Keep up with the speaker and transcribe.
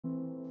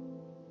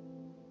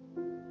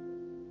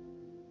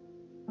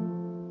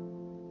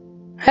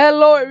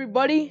Hello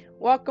everybody,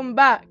 welcome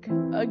back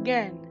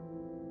again.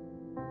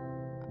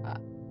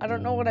 I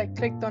don't know what I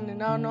clicked on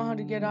and I don't know how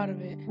to get out of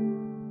it.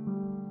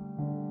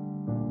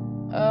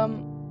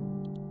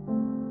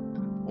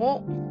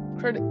 Well,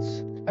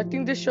 credits. I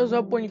think this shows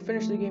up when you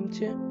finish the game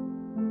too.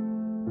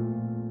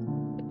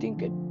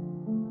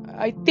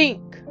 I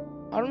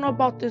don't know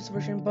about this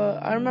version,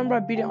 but I remember I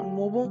beat it on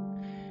mobile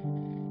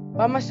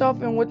by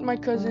myself and with my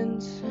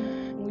cousins.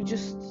 We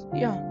just,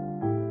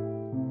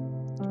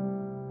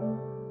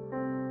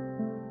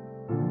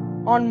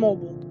 on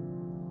mobile.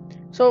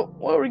 So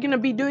what we're gonna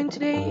be doing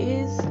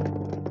today is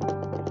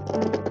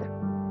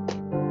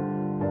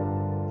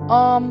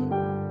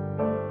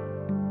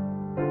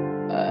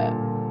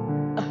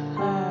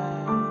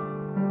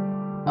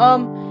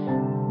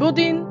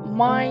building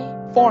my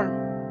farm.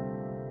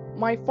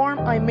 My farm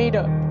I made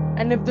up.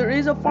 And if there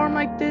is a farm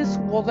like this,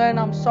 well then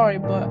I'm sorry,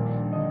 but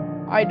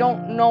I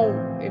don't know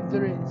if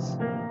there is.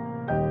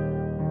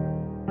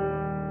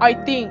 I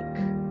think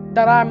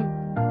that I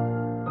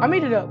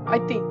made it up, I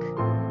think.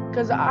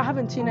 Because I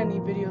haven't seen any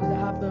videos that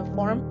have the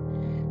farm.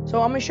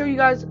 So I'm going to show you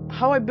guys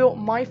how I built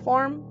my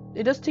farm.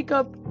 It does take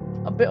up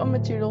a bit of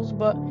materials,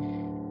 but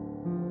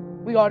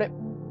we got it.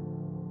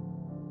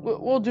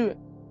 We'll do it.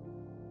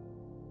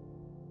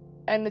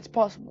 And it's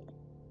possible.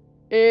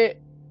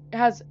 It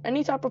has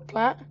any type of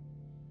plant.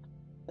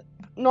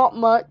 Not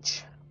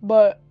much,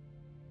 but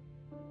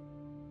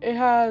it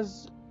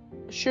has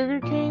sugar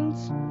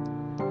canes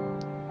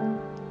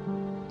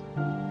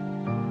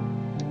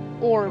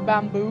or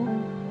bamboo.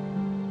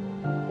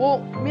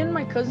 Well, me and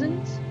my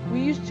cousins, we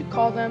used to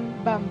call them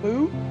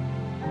bamboo.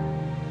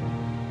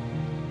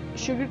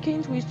 Sugar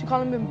canes, we used to call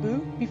them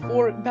bamboo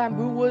before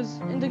bamboo was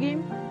in the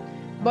game.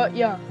 But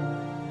yeah,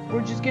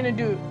 we're just gonna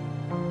do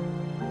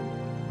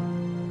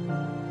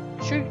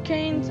sugar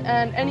canes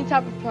and any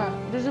type of plant.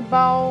 There's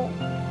about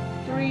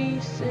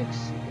 3,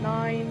 6,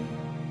 9,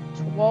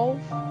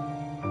 12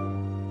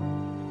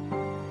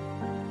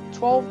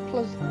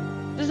 plus,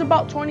 there's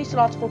about 20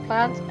 slots for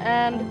plants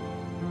and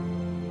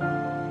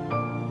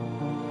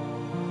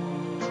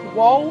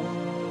 12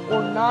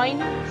 or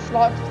 9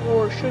 slots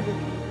for sugar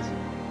canes.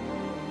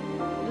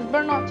 This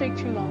better not take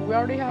too long. We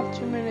already have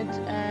 2 minutes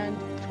and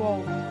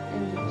 12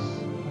 in this.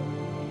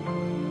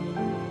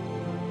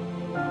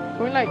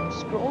 Can we like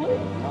scroll it?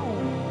 No.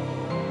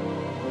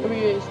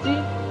 WASD?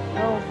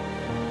 No.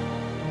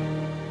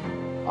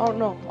 Oh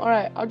no.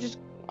 Alright,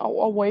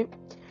 I'll wait.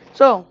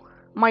 So,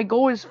 my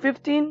goal is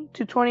 15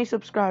 to 20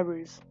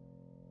 subscribers.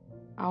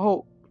 I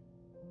hope.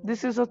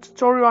 This is a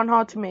tutorial on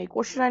how to make.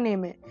 What should I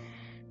name it?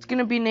 It's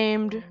gonna be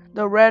named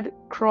the Red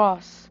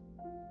Cross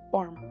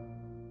Farm.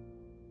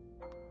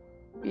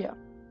 Yeah,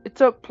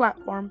 it's a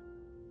plant farm.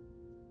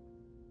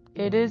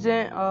 It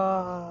isn't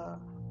an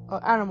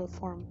animal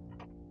farm.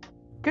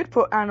 Could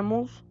put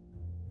animals.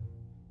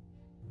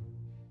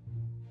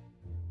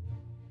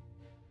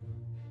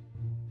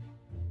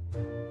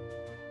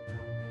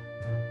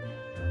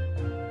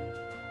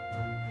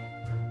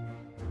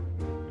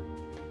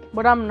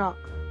 But I'm not.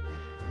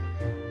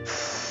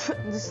 This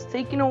is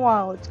taking a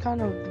while. It's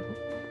kind of...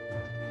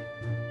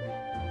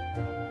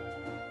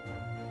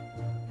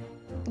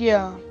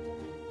 Yeah.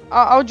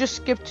 I'll just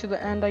skip to the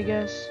end, I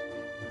guess.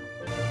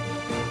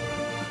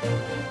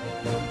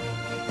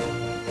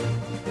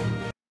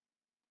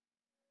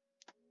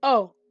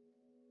 Oh.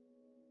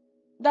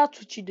 That's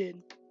what you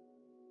did.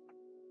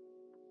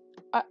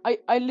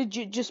 I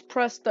legit just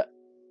pressed the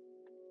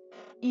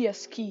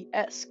ES key,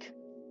 ESC.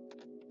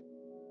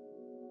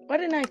 Why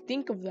didn't I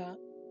think of that?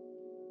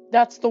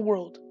 That's the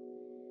world.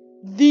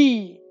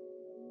 The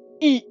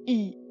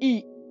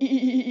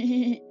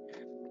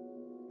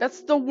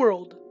That's the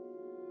world.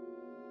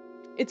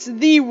 It's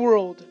the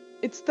world.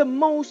 It's the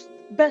most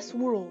best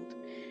world.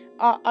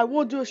 I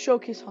will do a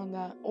showcase on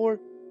that or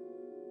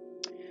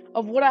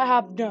of what I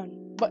have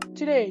done. But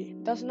today,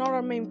 that's not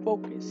our main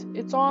focus.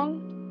 It's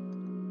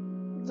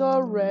on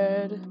the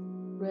Red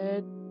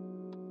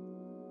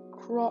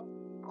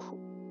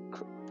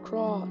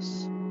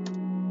Cross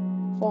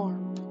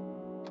Farm.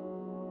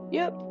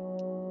 Yep.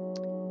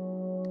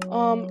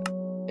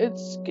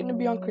 It's gonna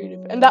be on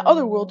creative, and that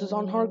other world is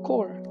on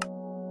hardcore.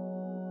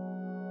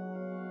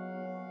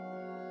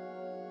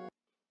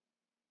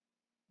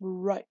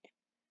 Right.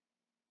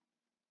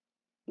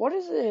 What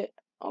is it?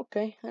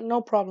 Okay,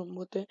 no problem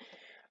with it.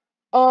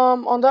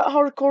 On that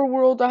hardcore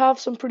world, I have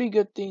some pretty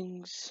good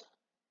things.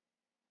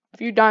 A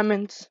few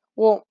diamonds.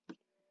 Well,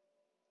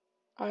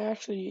 I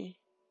actually...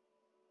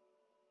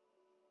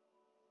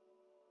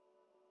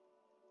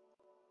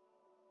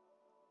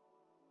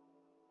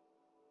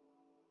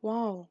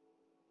 Wow.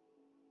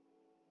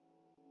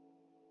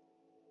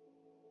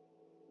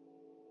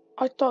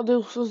 I thought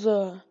this was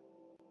a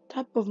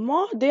type of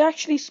mod. They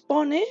actually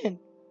spawn in.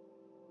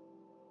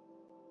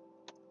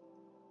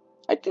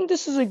 I think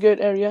this is a good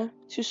area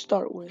to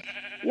start with.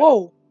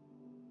 Whoa.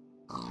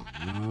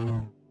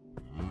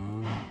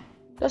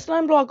 That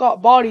slime block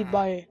got bodied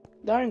by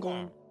the iron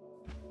golem.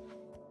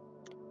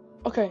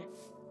 Okay.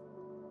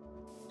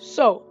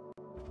 So,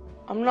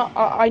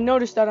 I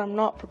noticed that I'm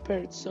not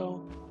prepared,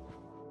 so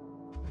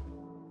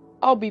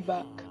I'll be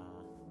back.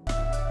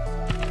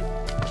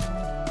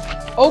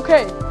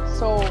 Okay,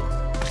 so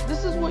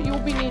this is what you'll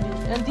be needing,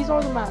 and these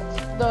are the mats.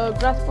 The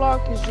grass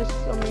block is just,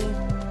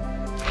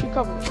 to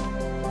cover it.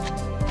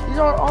 These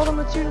are all the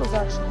materials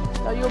actually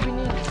that you'll be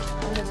needing.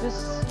 And if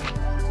this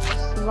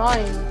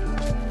slime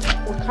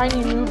will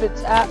kindly move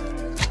its at.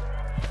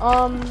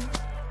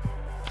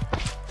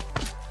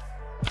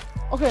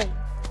 Okay,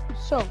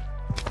 so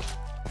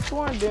what you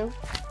want to do?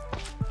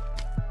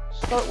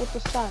 Start with the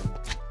sand.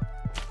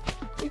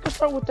 You can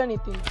start with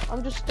anything.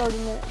 I'm just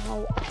starting it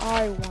how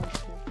I want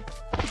to.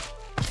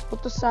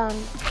 With the sand.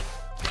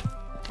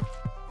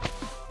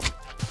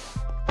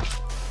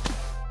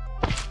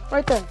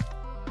 Right there.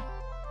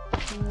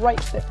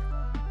 Right there.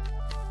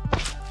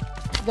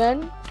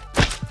 Then,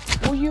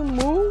 will you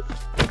move?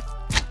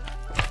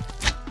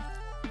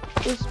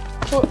 Is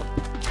put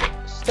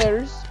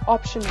stairs,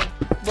 optional,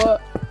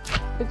 but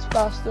it's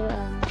faster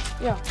and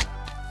yeah.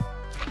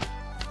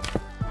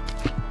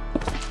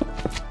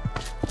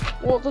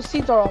 Well, the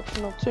seeds are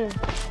optional too.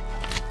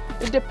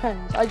 It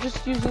depends. I'm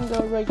just using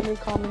the regular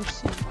common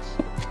seeds.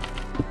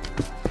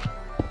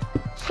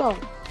 So,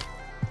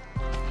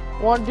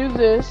 want to do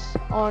this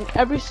on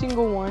every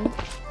single one.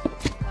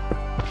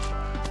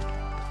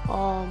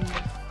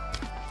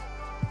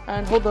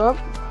 And hold up.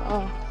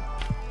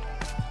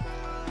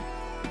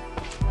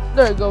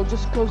 There you go.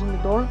 Just closing the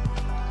door.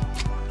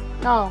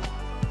 Now,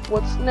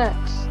 what's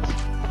next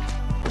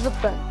is a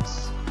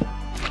fence.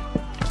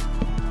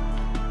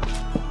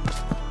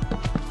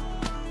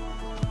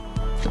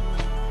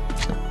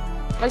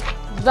 Like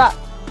that.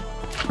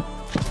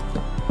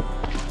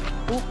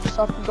 Oops,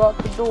 I forgot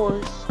the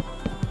doors.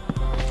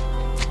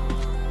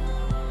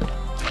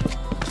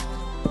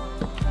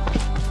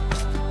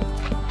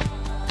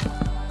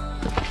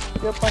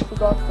 Yep, I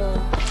forgot the...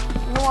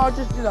 No, I'll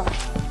just do that.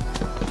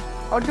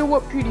 I'll do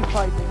what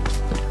PewDiePie did.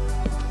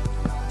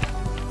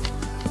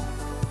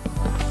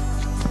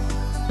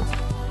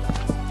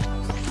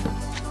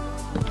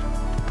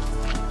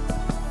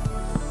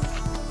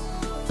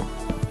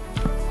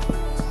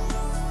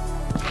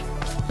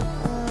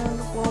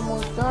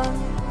 Done.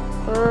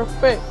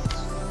 Perfect.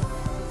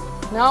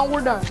 Now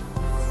we're done.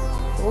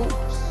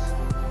 Oops.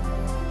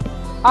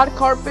 Add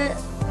carpet.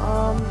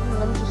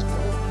 Let me just get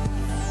it.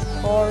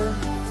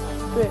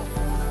 Carpet.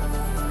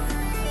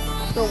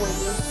 Go away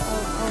this. I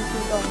don't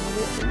think I'll need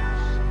it.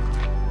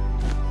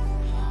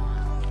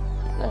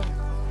 Oops. There.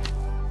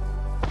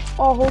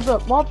 Oh, hold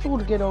up. Mobs will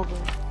get over.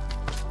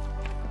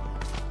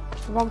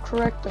 If I'm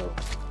correct though.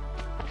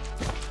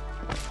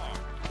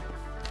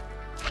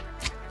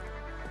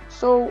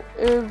 So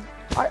if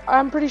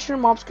I'm pretty sure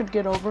mobs could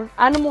get over.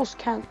 Animals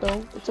can't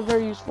though. It's a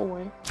very useful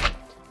way.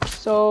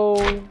 So,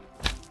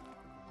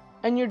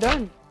 and you're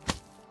done.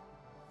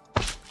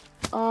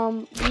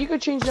 You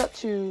could change that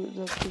to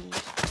the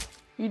things.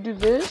 You do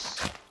this.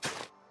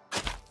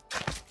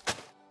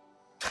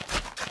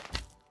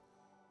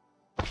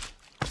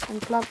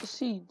 And plant the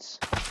seeds.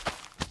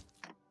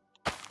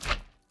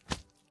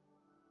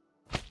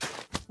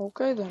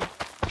 Okay then.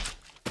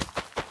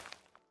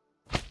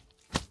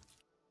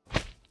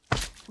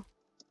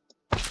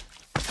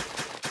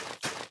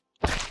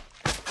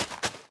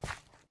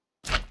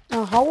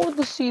 Now, how would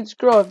the seeds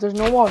grow if there's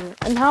no water?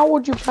 And how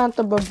would you plant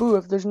the bamboo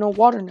if there's no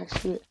water next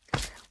to it?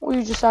 Well,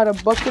 you just add a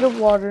bucket of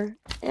water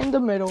in the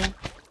middle,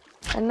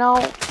 and now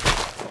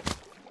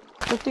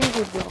the things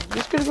would grow.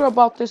 This could grow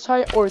about this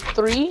height, or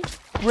 3.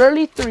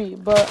 Rarely 3,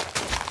 but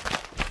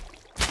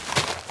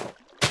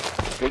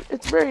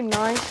it's very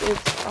nice.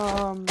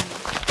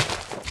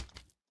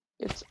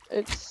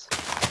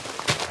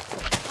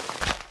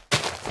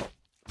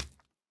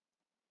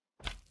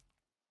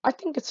 I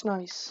think it's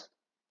nice.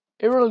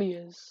 It really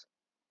is.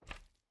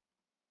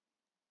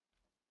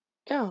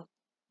 Yeah,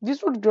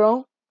 these would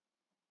grow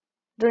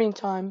during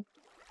time.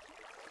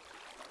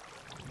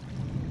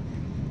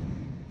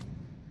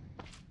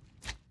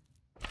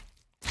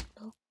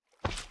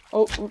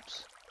 Oh,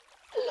 oops.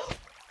 Hello?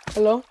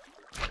 Hello?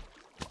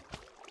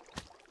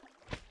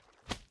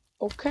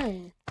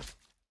 Okay.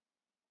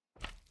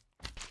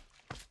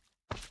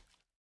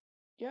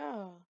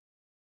 Yeah,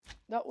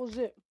 that was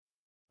it.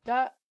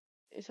 That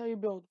is how you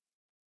build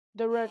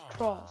the Red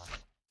Cross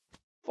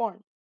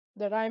farm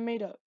that I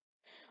made up.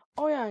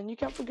 Oh yeah, and you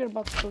can't forget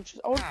about the torches.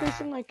 I would place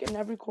them like in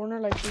every corner,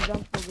 like for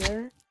example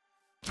there,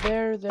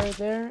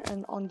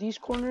 and on these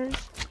corners,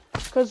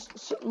 because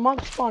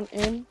mobs spawn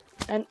in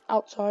and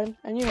outside,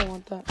 and you don't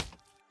want that.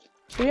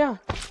 So yeah,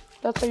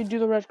 that's how you do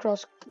the Red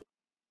Cross.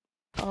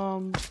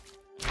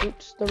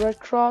 The Red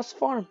Cross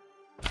farm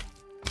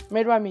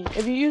made by me.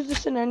 If you use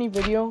this in any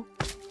video,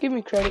 give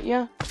me credit,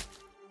 yeah.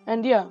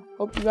 And yeah,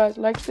 hope you guys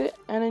liked it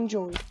and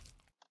enjoyed.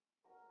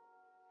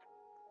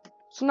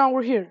 So now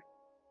we're here.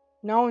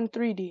 Now in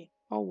 3D.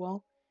 Oh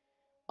well.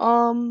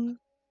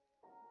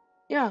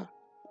 Yeah,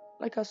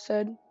 like I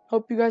said,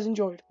 hope you guys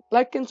enjoyed.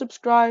 Like and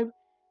subscribe,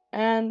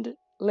 and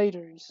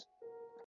laters.